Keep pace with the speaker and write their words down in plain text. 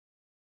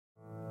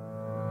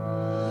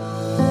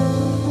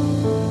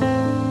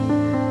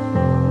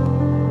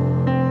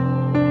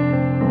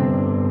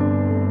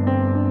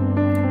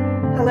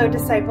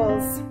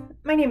disciples.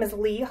 My name is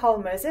Lee Hall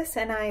Moses,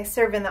 and I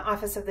serve in the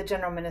office of the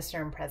General Minister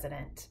and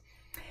President.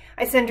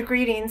 I send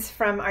greetings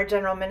from our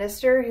General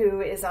Minister,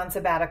 who is on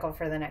sabbatical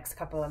for the next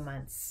couple of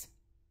months.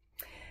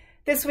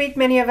 This week,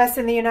 many of us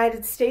in the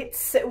United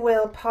States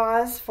will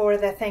pause for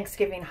the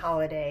Thanksgiving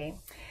holiday.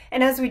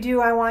 And as we do,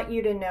 I want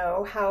you to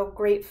know how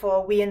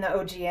grateful we in the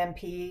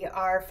OGMP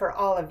are for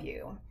all of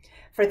you,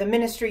 for the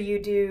ministry you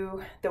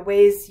do, the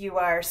ways you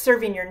are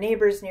serving your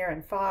neighbors near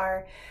and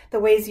far, the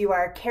ways you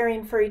are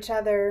caring for each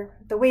other,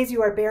 the ways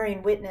you are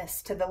bearing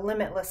witness to the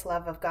limitless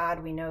love of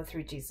God we know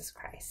through Jesus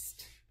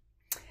Christ.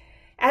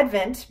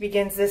 Advent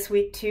begins this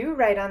week too,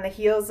 right on the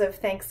heels of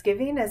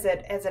Thanksgiving, as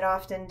it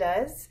often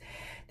does.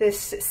 This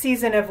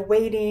season of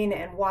waiting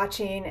and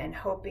watching and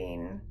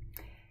hoping.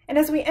 And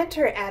as we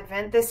enter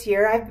Advent this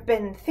year, I've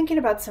been thinking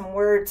about some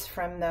words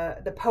from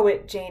the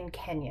poet Jane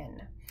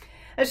Kenyon.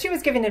 She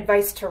was giving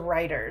advice to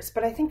writers,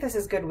 but I think this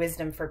is good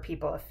wisdom for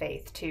people of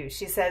faith too.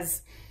 She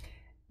says,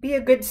 "Be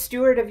a good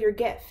steward of your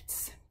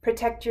gifts,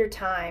 protect your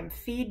time,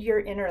 feed your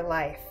inner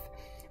life,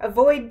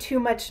 avoid too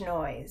much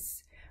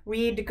noise,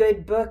 read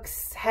good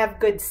books, have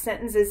good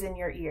sentences in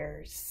your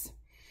ears."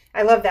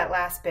 I love that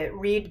last bit,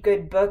 read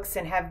good books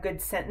and have good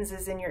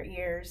sentences in your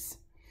ears.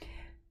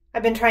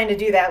 I've been trying to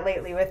do that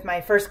lately with my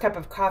first cup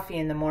of coffee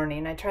in the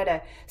morning. I try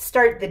to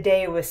start the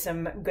day with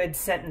some good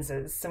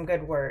sentences, some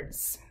good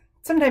words.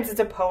 Sometimes it's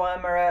a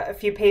poem or a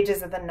few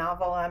pages of the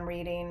novel I'm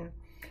reading.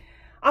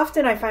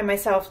 Often I find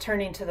myself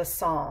turning to the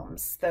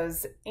Psalms,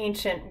 those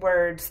ancient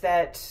words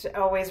that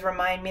always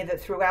remind me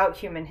that throughout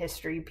human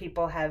history,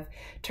 people have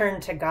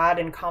turned to God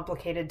in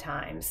complicated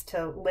times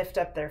to lift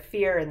up their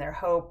fear and their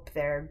hope,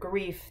 their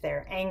grief,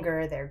 their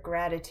anger, their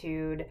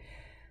gratitude.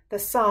 The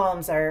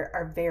Psalms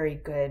are very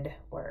good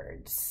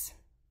words.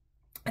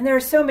 And there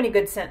are so many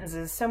good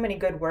sentences, so many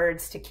good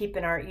words to keep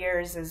in our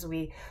ears as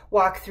we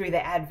walk through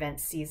the Advent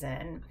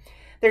season.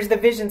 There's the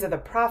visions of the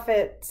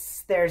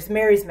prophets, there's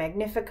Mary's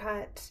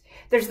Magnificat,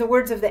 there's the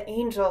words of the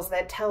angels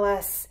that tell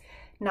us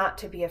not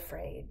to be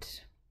afraid.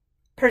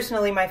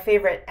 Personally, my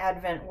favorite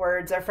Advent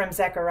words are from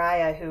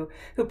Zechariah,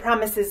 who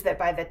promises that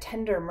by the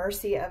tender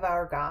mercy of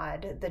our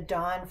God, the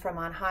dawn from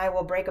on high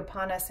will break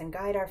upon us and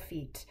guide our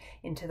feet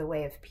into the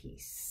way of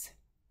peace.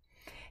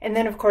 And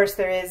then, of course,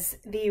 there is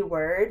the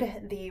Word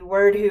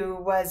who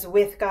was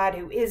with God,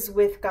 who is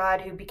with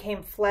God, who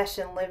became flesh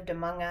and lived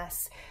among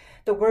us,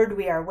 the Word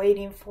we are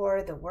waiting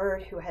for, the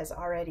Word who has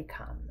already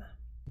come.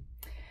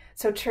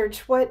 So,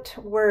 church, what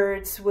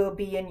words will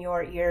be in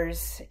your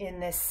ears in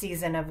this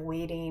season of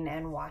waiting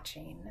and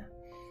watching?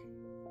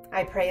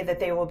 I pray that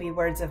they will be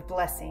words of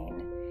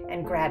blessing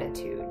and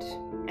gratitude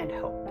and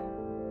hope.